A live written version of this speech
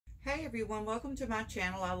Hey everyone, welcome to my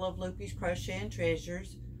channel. I love Loopy's Crochet and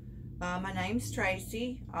Treasures. My name's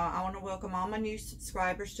Tracy. I want to welcome all my new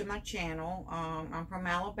subscribers to my channel. I'm from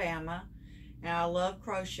Alabama and I love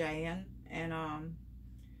crocheting, and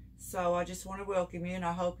so I just want to welcome you, and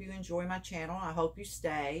I hope you enjoy my channel. I hope you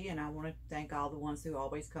stay, and I want to thank all the ones who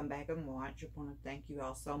always come back and watch. I want to thank you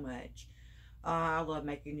all so much. I love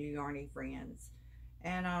making new yarny friends,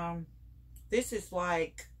 and this is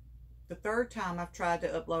like the third time I've tried to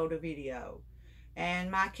upload a video,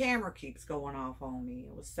 and my camera keeps going off on me.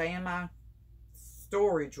 It was saying my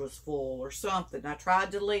storage was full or something. I tried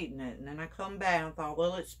deleting it, and then I come back and thought,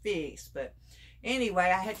 well, it's fixed. But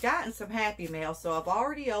anyway, I had gotten some happy mail, so I've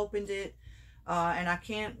already opened it, and I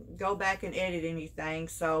can't go back and edit anything.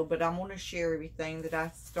 So, but I'm going to share everything that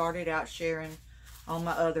I started out sharing on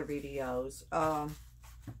my other videos.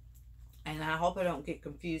 And I hope I don't get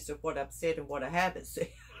confused of what I've said and what I haven't said.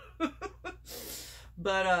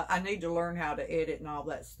 But I need to learn how to edit and all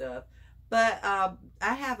that stuff. But I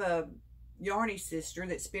have a yarny sister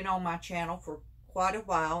that's been on my channel for quite a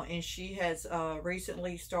while, and she has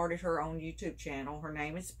recently started her own YouTube channel. Her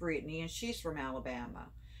name is Brittany, and she's from Alabama.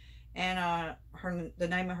 And the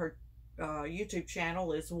name of her YouTube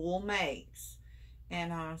channel is Wool Makes.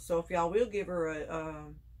 And so if y'all will give her a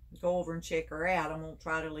go over and check her out. I'm going to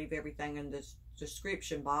try to leave everything in the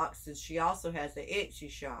description box. And she also has the Etsy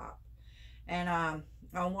shop. And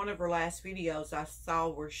on one of her last videos, I saw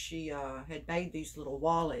where she had made these little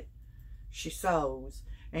wallet. She sews.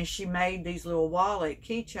 And she made these little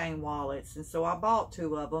keychain wallets. And so I bought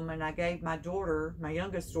 2 of them, and I gave my daughter, my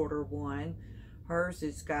youngest daughter, one. Hers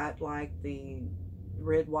has got like the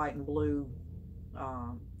red, white, and blue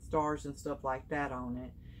stars and stuff like that on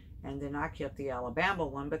it. And then I kept the Alabama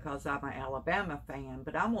one because I'm an Alabama fan.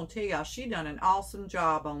 But I'm going to tell y'all, she done an awesome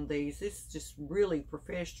job on these. This is just really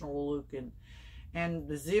professional looking. And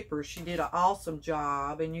the zipper, she did an awesome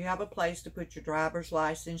job. And you have a place to put your driver's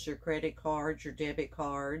license, your credit cards, your debit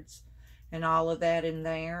cards, and all of that in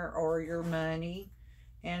there, or your money.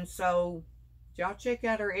 And so, y'all check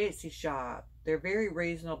out her Etsy shop. They're very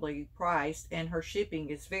reasonably priced, and her shipping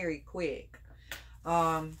is very quick.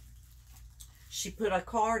 She put a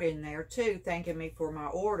card in there too, thanking me for my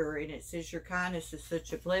order, and it says, "Your kindness is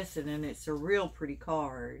such a blessing," and it's a real pretty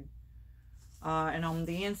card. And on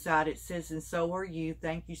the inside it says, "And so are you.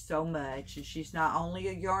 Thank you so much." And she's not only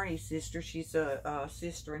a yarny sister, she's a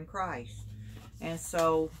sister in Christ. And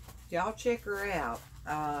so y'all check her out.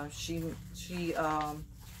 She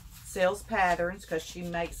sells patterns, because she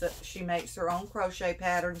makes her own crochet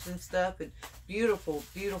patterns and stuff, and beautiful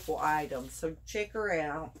items. So check her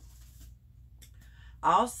out.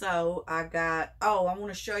 Also, I got, I want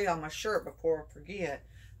to show y'all my shirt before I forget.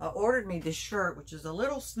 I ordered me this shirt, which is a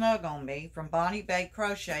little snug on me, from Bonnie Bay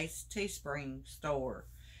Crochet's Teespring store.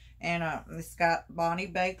 And it's got Bonnie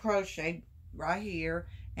Bay Crochet right here.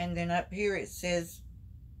 And then up here it says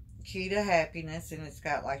Key to Happiness. And it's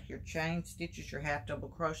got like your chain stitches, your half double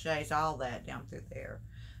crochets, all that down through there.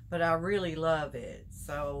 But I really love it.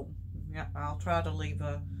 So yeah, I'll try to leave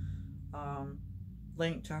a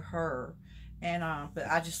link to her. And but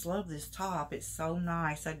I just love this top. It's so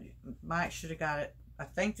nice. I might should have got it. I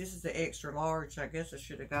think this is the extra large. I guess I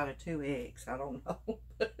should have got a 2X. I don't know.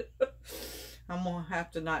 I'm gonna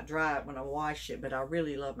have to not dry it when I wash it. But I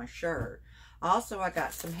really love my shirt. Also, I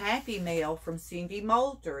got some happy mail from Cindy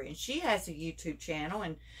Moulter, and she has a YouTube channel,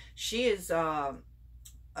 and she is a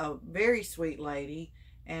very sweet lady.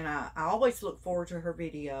 And I always look forward to her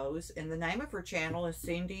videos. And the name of her channel is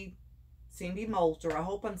Cindy Moulter. I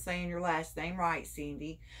hope I'm saying your last name right,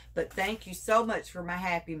 Cindy. But thank you so much for my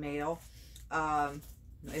happy mail.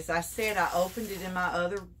 As I said, I opened it in my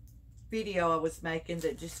other video I was making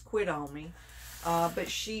that just quit on me. But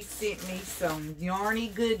she sent me some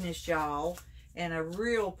yarny goodness, y'all. And a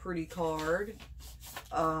real pretty card.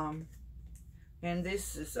 And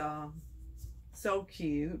this is so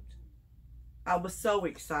cute. I was so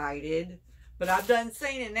excited. But I've done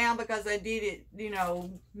seen it now because I did it, you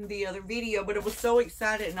know, the other video. But I was so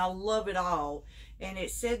excited, and I love it all. And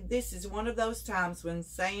it said, "This is one of those times when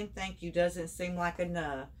saying thank you doesn't seem like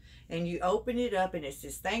enough." And you open it up, and it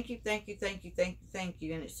says, "Thank you, thank you, thank you, thank you, thank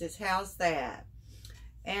you." And it says, "How's that?"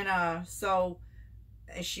 And so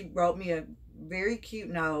she wrote me a very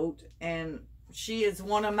cute note. And she is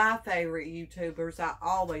one of my favorite YouTubers. I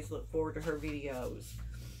always look forward to her videos.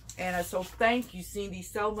 And so thank you, Cindy,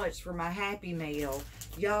 so much for my happy mail.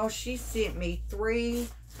 Y'all, she sent me 3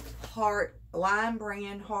 Lime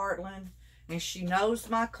Brand Heartland. And she knows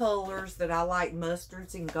my colors, that I like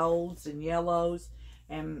mustards and golds and yellows.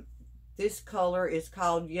 And this color is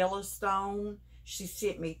called Yellowstone. She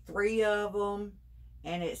sent me 3 of them.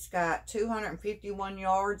 And it's got 251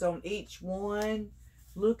 yards on each one.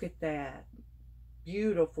 Look at that.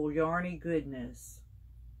 Beautiful yarny goodness.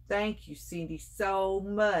 Thank you, Cindy, so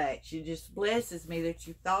much. It just blesses me that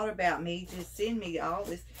you thought about me to send me all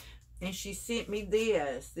this. And she sent me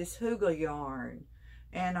this hygge yarn.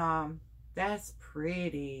 And that's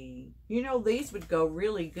pretty. You know, these would go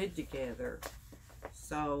really good together.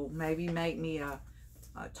 So maybe make me a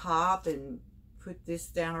top and put this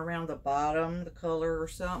down around the bottom, the color or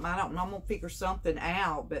something. I don't know. I'm going to figure something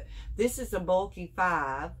out. But this is a bulky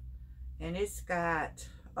 5. And it's got,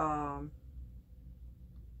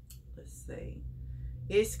 let's see.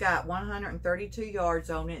 It's got 132 yards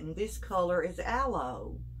on it. And this color is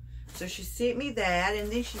aloe. So she sent me that.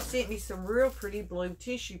 And then she sent me some real pretty blue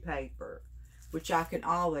tissue paper, which I can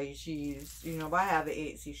always use. You know, I have an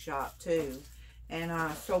Etsy shop too. And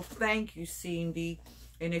so thank you, Cindy.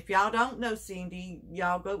 And if y'all don't know Cindy,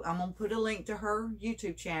 y'all go, I'm going to put a link to her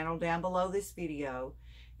YouTube channel down below this video.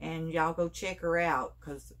 And y'all go check her out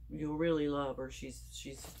because you'll really love her. She's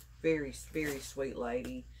very, very sweet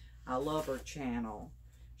lady. I love her channel.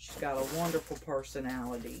 She's got a wonderful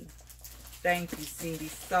personality. Thank you, Cindy,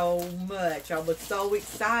 so much. I was so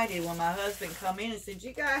excited when my husband come in and said,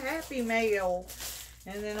 you got Happy Mail.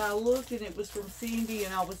 And then I looked and it was from Cindy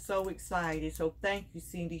and I was so excited. So thank you,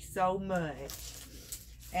 Cindy, so much.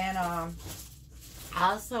 And I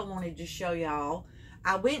also wanted to show y'all,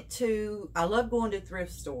 I love going to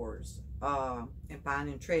thrift stores and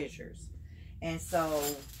finding treasures. And so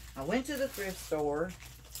I went to the thrift store,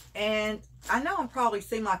 and I know I probably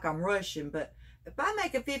seem like I'm rushing, but if I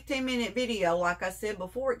make a 15-minute video, like I said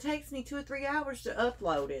before, it takes me 2 or 3 hours to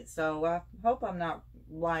upload it. So I hope I'm not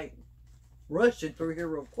like rushing through here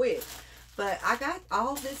real quick. But I got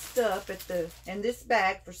all this stuff in this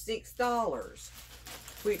bag for $6.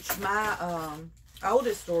 Which my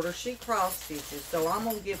oldest daughter, she cross stitches, so I'm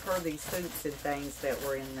gonna give her these suits and things that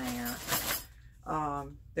were in there.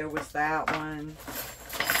 There was that one,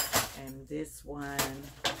 and this one,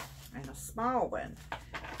 and a small one.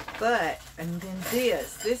 And then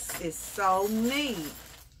this is so neat.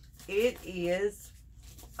 It is,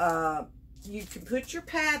 you can put your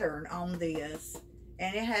pattern on this,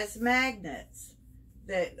 and it has magnets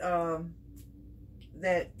that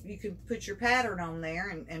you can put your pattern on there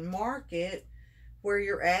and mark it where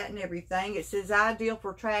you're at and everything. It says ideal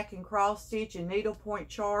for tracking cross stitch and needlepoint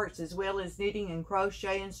charts, as well as knitting and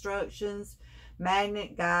crochet instructions.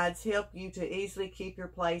 Magnet guides help you to easily keep your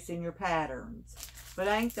place in your patterns. But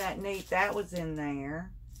ain't that neat? That was in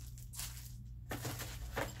there.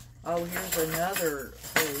 Oh, here's another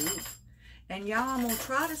hoop. And y'all, I'm going to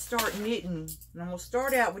try to start knitting. And I'm going to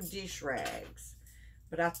start out with dish rags.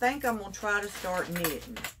 But I think I'm going to try to start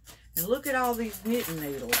knitting. And look at all these knitting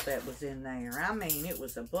needles that was in there. I mean, it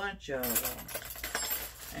was a bunch of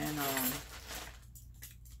them. And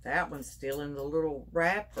that one's still in the little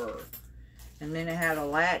wrapper. And then it had a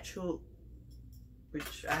latch hook,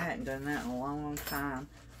 which I hadn't done that in a long, long time.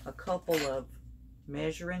 A couple of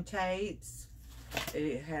measuring tapes.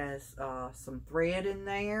 It has some thread in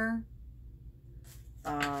there.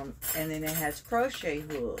 And then it has crochet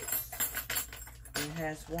hooks. It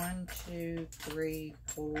has 1, 2, 3,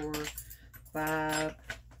 4, 5,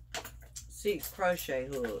 6 crochet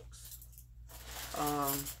hooks.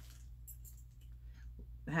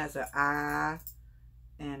 It has an I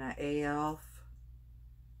and an F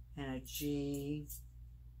and a G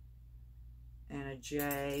and a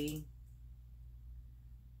J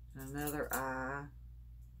and another I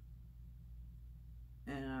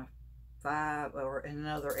and a 5 or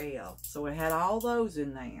another L. So it had all those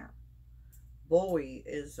in there. Boy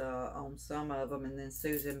is on some of them, and then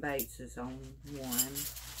Susan Bates is on one.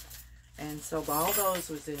 And so all those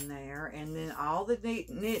was in there. And then all the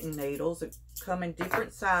knitting needles that come in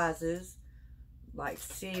different sizes, like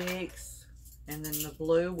 6. And then the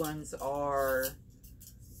blue ones are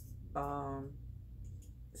 7s.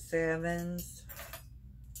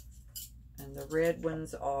 And the red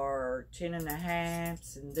ones are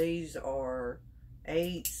 10.5s. And these are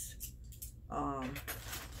 8s.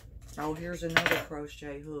 Oh, here's another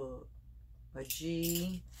crochet hook. A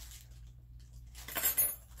G.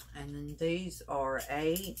 And then these are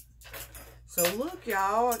 8. So look,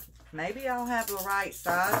 y'all. Maybe I'll have the right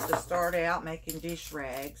size to start out making dish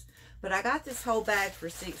rags. But I got this whole bag for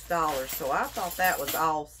 $6. So I thought that was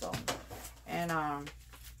awesome. And I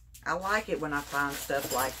like it when I find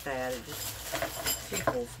stuff like that. It just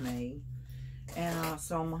tickles me. And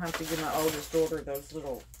so I'm going to have to give my oldest daughter those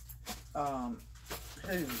little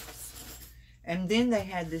hoops. And then they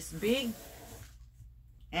had this big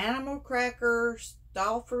animal cracker,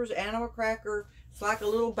 Stauffer's animal cracker It's like a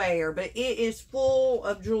little bear, but it is full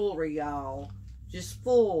of jewelry, y'all. Just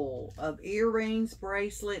full of earrings,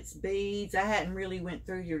 bracelets, beads. I hadn't really went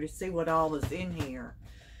through here to see what all was in here.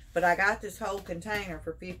 But I got this whole container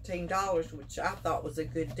for $15, which I thought was a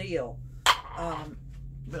good deal.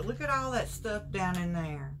 But look at all that stuff down in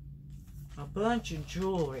there. A bunch of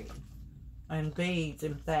jewelry and beads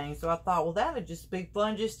and things. So I thought, well, that would just be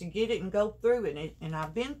fun just to get it and go through it. And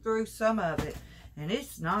I've been through some of it. And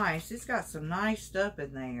it's nice. It's got some nice stuff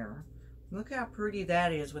in there. Look how pretty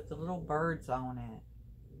that is with the little birds on it.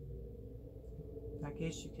 I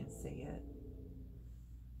guess you can see it.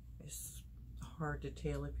 It's hard to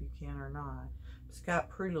tell if you can or not. It's got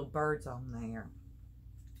pretty little birds on there.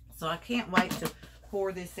 So I can't wait to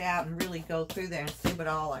pour this out and really go through there and see what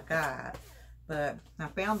all I got. But I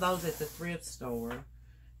found those at the thrift store.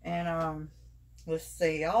 And let's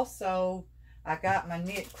see. Also, I got my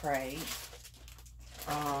knit crate.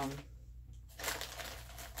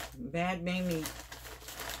 Mad Mimi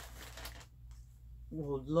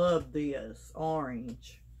would love this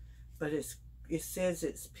orange, but it says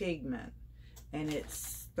it's pigment, and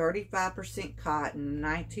it's 35% cotton,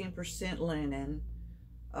 19% linen.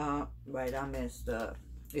 Wait, I messed up.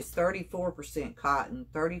 It's 34% cotton,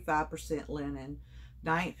 35% linen,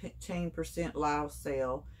 19%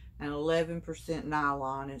 lyocell, and 11%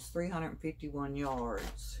 nylon. It's 351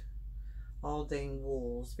 yards. All dang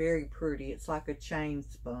wools. Very pretty. It's like a chain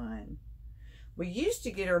spun. We used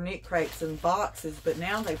to get our knit crates in boxes, but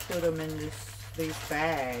now they put them in these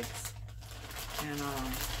bags. And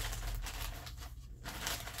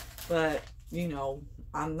but you know,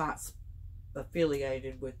 I'm not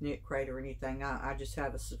affiliated with Knit Crate or anything. I just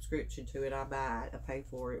have a subscription to it. I buy it. I pay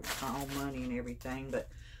for it with my own money and everything. But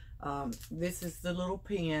this is the little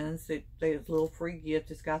pins. There's a little free gift.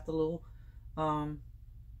 It's got the little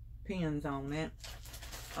pins on it.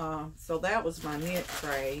 So that was my knit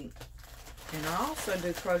crate. And I also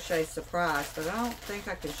do Crochet Surprise, but I don't think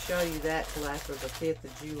I can show you that till after the 5th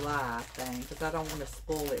of July thing, because I don't want to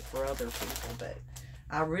spoil it for other people. But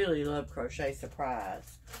I really love Crochet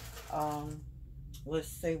Surprise. Let's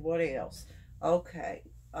see what else. Okay.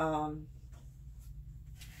 I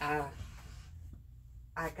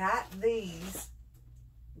got these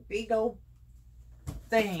big old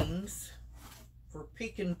things for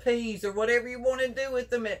picking peas or whatever you want to do with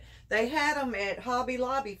them. They had them at Hobby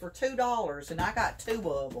Lobby for $2, and I got 2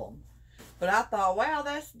 of them. But I thought, wow,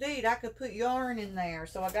 that's neat. I could put yarn in there.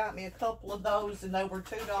 So I got me a couple of those, and they were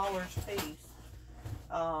 $2 a piece.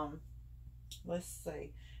 Let's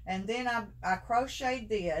see. And then I crocheted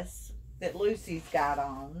this that Lucy's got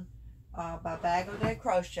on by Bag O' Day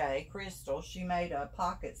Crochet. Crystal, she made a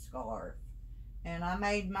pocket scarf. And I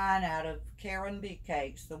made mine out of Karen Bee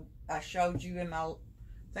Cakes. I showed you in my, I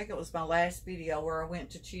think it was my last video where I went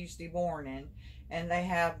to Tuesday morning. And they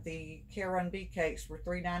have the Karen Bee Cakes for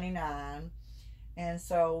 $3.99. And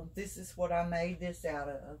so this is what I made this out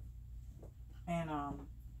of. And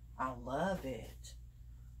I love it.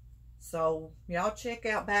 So y'all check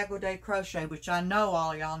out Bag O' Day Crochet, which I know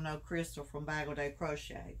all y'all know Crystal from Bag O' Day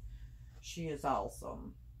Crochet. She is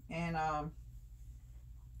awesome. And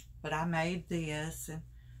but I made this and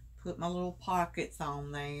put my little pockets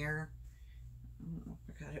on there. I don't know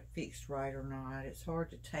if I got it fixed right or not. It's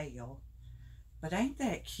hard to tell. But ain't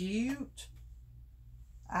that cute?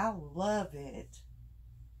 I love it.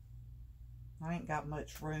 I ain't got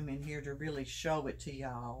much room in here to really show it to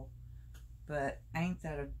y'all. But ain't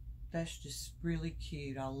that that's just really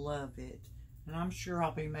cute. I love it. And I'm sure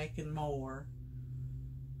I'll be making more.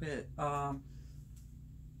 But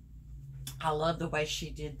I love the way she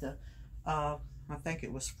did the, I think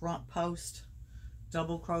it was front post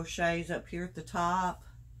double crochets up here at the top.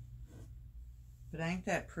 But ain't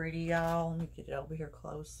that pretty, y'all? Let me get it over here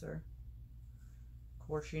closer. Of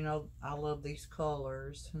course, you know, I love these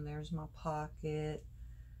colors. And there's my pocket,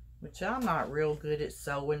 which I'm not real good at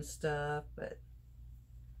sewing stuff, but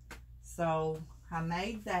so I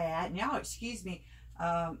made that. And y'all excuse me,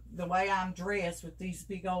 the way I'm dressed with these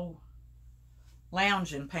big old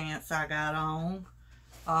lounging pants I got on.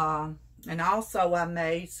 And also I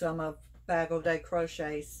made some of Bag O' Day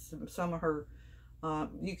Crochet, some of her,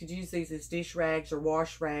 you could use these as dish rags or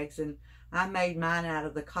wash rags. And I made mine out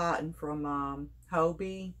of the cotton from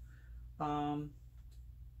Hobie.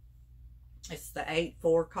 It's the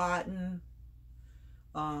 8-4 cotton.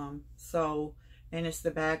 And it's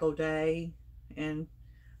the Bag O' Day. And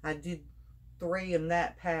I did 3 in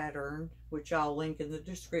that pattern, which I'll link in the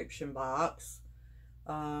description box.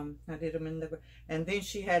 I did them in the, and then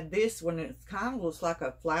she had this one. It kind of looks like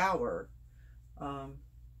a flower,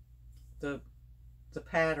 the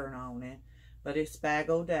pattern on it, but it's Bag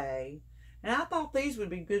O' Day. And I thought these would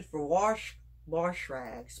be good for wash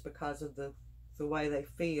rags because of the way they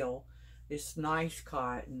feel. It's nice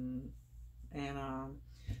cotton, and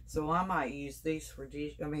so I might use these for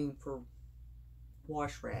for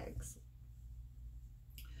wash rags.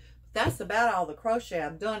 But that's about all the crochet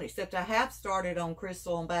I've done, except I have started on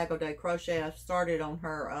Crystal on Bag O Day Crochet. I've started on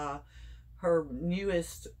her her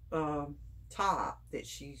newest top that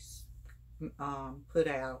she's put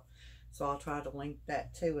out, so I'll try to link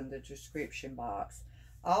that too in the description box.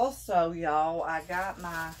 Also, y'all, I got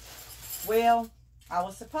my, well,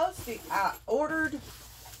 I ordered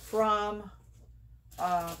from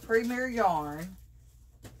Premier Yarn,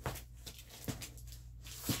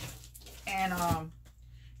 and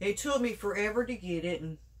it took me forever to get it,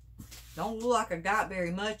 and don't look like I got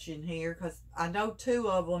very much in here, because I know 2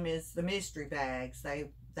 of them is the mystery bags they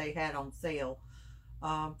had on sale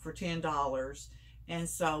for $10, and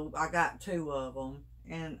so I got 2 of them,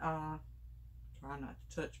 and try not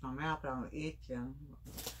to touch my mouth, I don't itch them.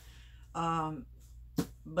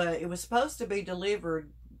 But it was supposed to be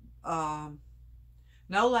delivered no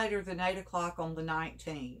later than 8 o'clock on the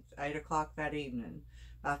 19th, 8 o'clock that evening,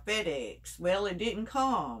 by FedEx. Well, it didn't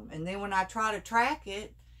come, and then when I tried to track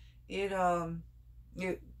it, it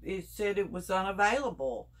said it was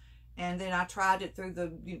unavailable. And then I tried it through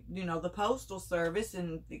the the postal service,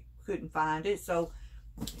 and couldn't find it. So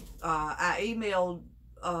I emailed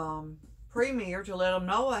Premier to let them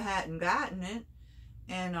know I hadn't gotten it,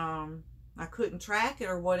 and I couldn't track it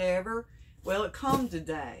or whatever. Well, it come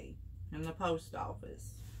today in the post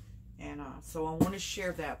office, and so I want to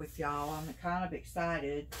share that with y'all. I'm kind of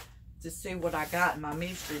excited to see what I got in my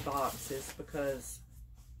mystery boxes, because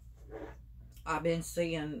I've been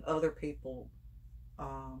seeing other people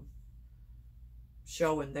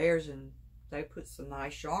showing theirs, and they put some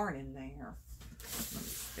nice yarn in there. Let me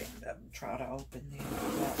stand up and try to open them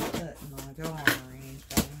without cutting my yarn or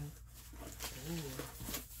anything. Ooh.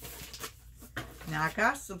 Now I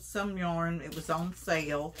got some yarn. It was on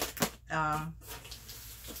sale that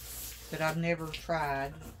I've never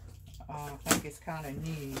tried. I think it's kind of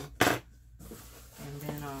new. And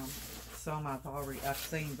then some I've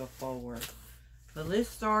seen before. But let's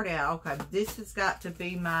start out. Okay, this has got to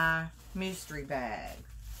be my mystery bag,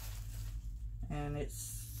 and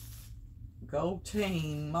it's Gold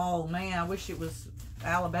Team. Oh man, I wish it was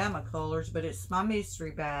Alabama colors, but it's my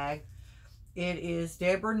mystery bag. It is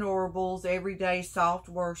Deborah Norville's Everyday Soft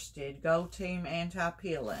Worsted Gold Team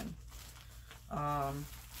Anti-Peeling. Let's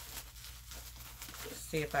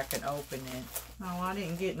see if I can open it. Oh, I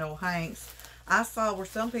didn't get no hanks. I saw where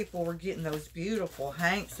some people were getting those beautiful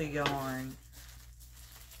hanks of yarn,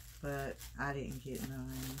 but I didn't get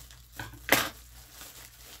none.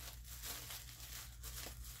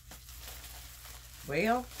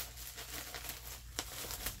 Well,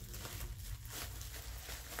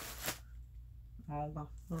 all the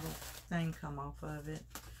little thing come off of it,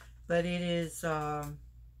 but it is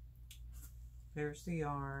there's the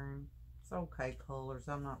yarn. It's okay colors.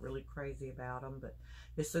 I'm not really crazy about them, but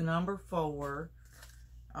it's a number 4.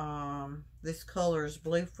 This color is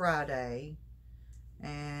Blue Friday,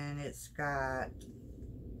 and it's got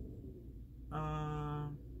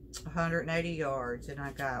 180 yards, and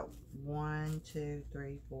I got 1, 2,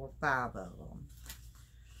 3, 4, 5 of them.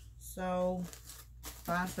 So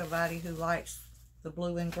find somebody who likes the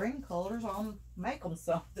blue and green colors, I'll make them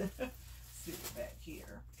something. See it back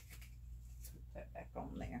here. Put that back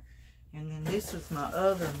on there. And then this was my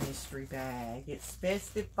other mystery bag. It's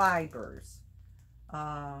Festive Fibers.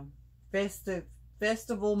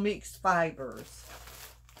 Festival Mixed Fibers.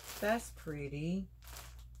 That's pretty.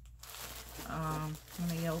 Let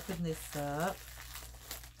me open this up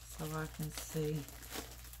so I can see.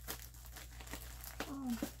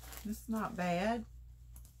 Oh, it's not bad.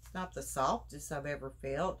 It's not the softest I've ever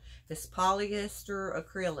felt. It's polyester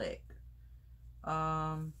acrylic.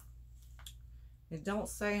 It don't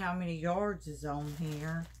say how many yards is on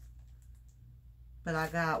here, but I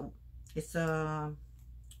got, it's a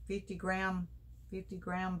 50 gram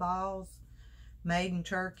balls, made in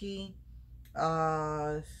Turkey.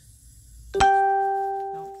 Don't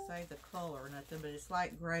say the color or nothing, but it's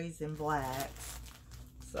like grays and blacks.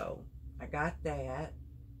 So I got that.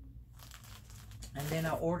 And then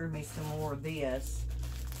I ordered me some more of this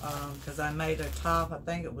because I made a top. I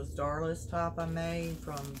think it was Darla's top I made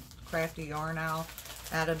from Crafty Yarn Owl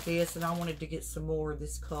out of this, and I wanted to get some more of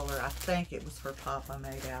this color. I think it was her top I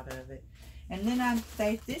made out of it. And then I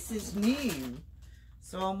think this is new,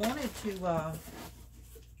 so I wanted to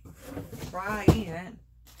try it.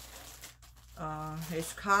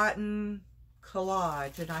 It's Cotton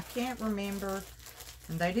Collage, and I can't remember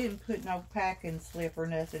And they didn't put no packing slip or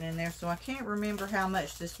nothing in there, so I can't remember how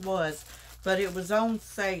much this was, but it was on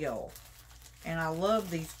sale. And I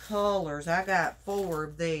love these colors. I got 4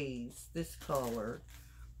 of these, this color.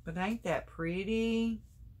 But ain't that pretty?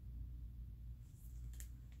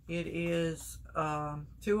 It is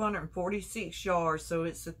 246 yards, so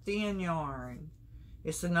it's a thin yarn.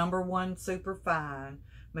 It's a #1 super fine,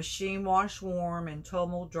 machine wash warm, and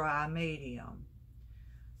tumble dry medium.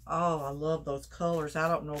 Oh, I love those colors. I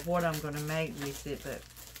don't know what I'm going to make with it, but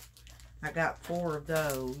I got 4 of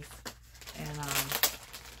those. And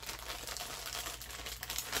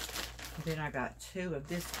then I got 2 of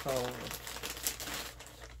this color.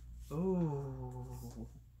 Ooh.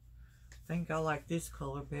 I think I like this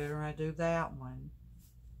color better than I do that one.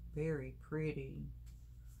 Very pretty.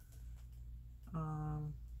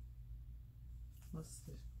 What's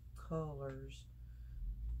the colors?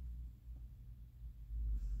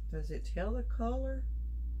 Does it tell the color?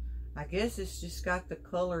 I guess it's just got the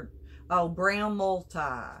color. Oh, brown multi.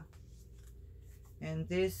 And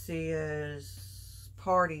this is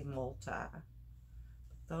party multi.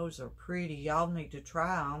 Those are pretty. Y'all need to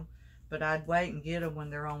try them. But I'd wait and get them when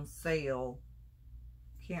they're on sale.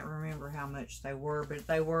 Can't remember how much they were, but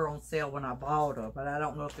they were on sale when I bought them. But I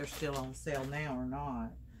don't know if they're still on sale now or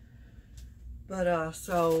not. But,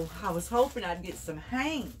 so I was hoping I'd get some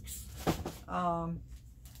hanks.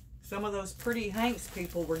 Some of those pretty hanks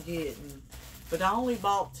people were getting. But I only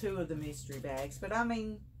bought 2 of the mystery bags. But, I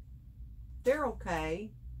mean, they're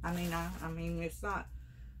okay. I mean, it's not...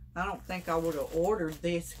 I don't think I would have ordered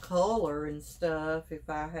this color and stuff if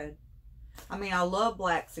I had... I mean, I love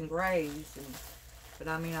blacks and grays, but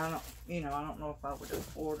I mean, I don't, you know, I don't know if I would have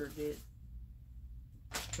ordered it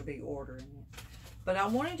to be ordering it. But I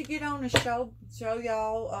wanted to get on and show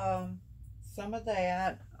y'all some of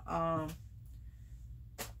that,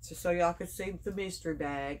 so y'all could see the mystery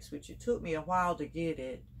bags, which it took me a while to get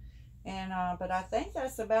it. And but I think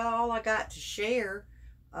that's about all I got to share.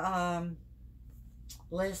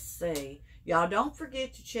 Let's see. Y'all don't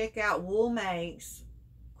forget to check out Wool Makes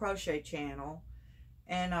crochet channel,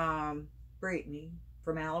 and Brittany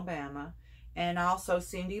from Alabama, and also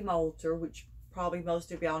Cindy Moulter, which probably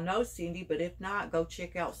most of y'all know Cindy, but if not, go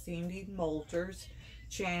check out Cindy Moulter's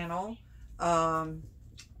channel.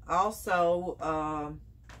 Also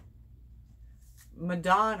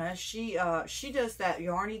Madonna, she does that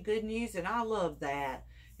Yarny Good News, and I love that.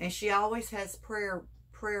 And she always has prayer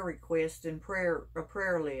requests and a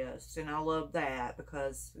prayer list, and I love that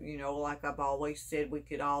because, you know, like I've always said, we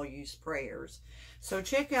could all use prayers. So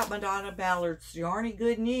check out Madonna Ballard's Yarny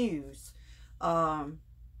Good News, and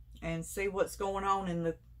see what's going on in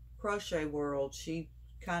the crochet world. She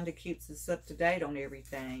kind of keeps us up to date on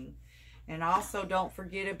everything. And also don't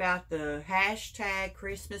forget about the hashtag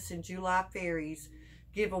Christmas in July Fairies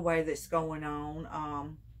giveaway that's going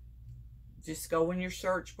on. Just go in your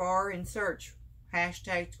search bar and search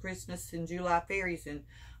hashtag Christmas in July Fairies, and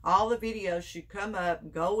all the videos should come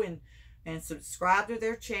up. Go and subscribe to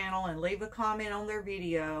their channel and leave a comment on their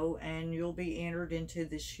video, and you'll be entered into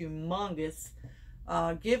this humongous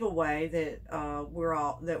giveaway that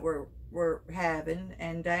we're having.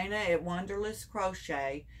 And Dana at Wonderless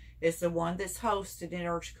Crochet is the one that's hosted, and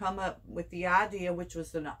her come up with the idea, which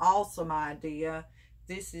was an awesome idea.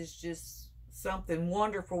 This is just something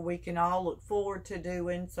wonderful we can all look forward to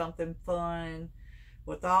doing, something fun.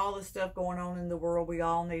 With all the stuff going on in the world, we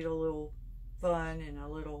all need a little fun and a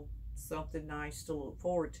little something nice to look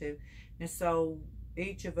forward to. And so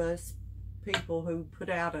each of us people who put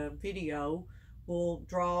out a video will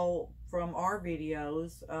draw from our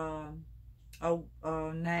videos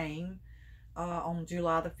a name on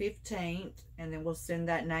July the 15th, and then we'll send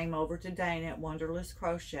that name over to Dana at Wonderless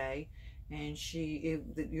Crochet, and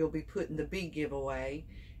you'll be putting the big giveaway.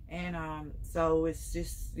 And so it's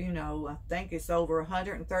just, you know, I think it's over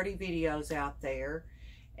 130 videos out there.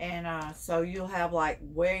 And so you'll have like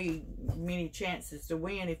way many chances to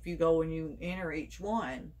win if you go and you enter each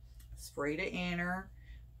one. It's free to enter,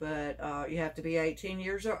 but you have to be 18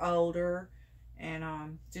 years or older.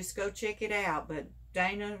 And just go check it out. But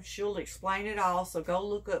Dana, she'll explain it all. So go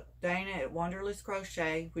look up Dana at Wonderless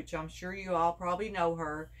Crochet, which I'm sure you all probably know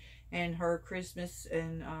her, and her Christmas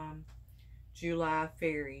and July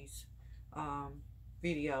Fairies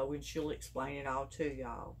video, and she'll explain it all to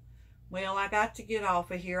y'all. Well, I got to get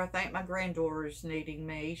off of here. I think my granddaughter's needing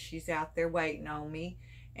me. She's out there waiting on me.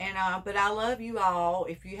 And but I love you all.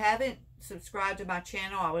 If you haven't subscribed to my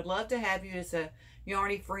channel, I would love to have you as a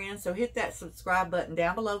Yarny friend. So hit that subscribe button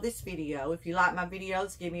down below this video. If you like my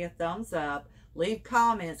videos, give me a thumbs up. Leave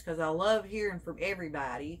comments, because I love hearing from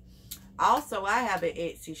everybody. Also, I have an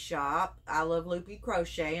Etsy shop. I love Loopy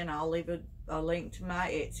Crochet, and I'll leave a link to my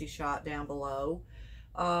Etsy shop down below.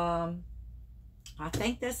 I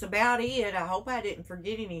think that's about it. I hope I didn't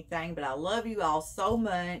forget anything, but I love you all so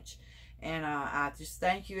much. And I just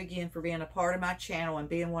thank you again for being a part of my channel and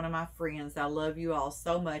being one of my friends. I love you all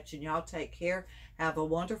so much, and y'all take care. Have a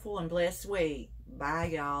wonderful and blessed week.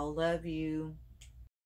 Bye, y'all. Love you.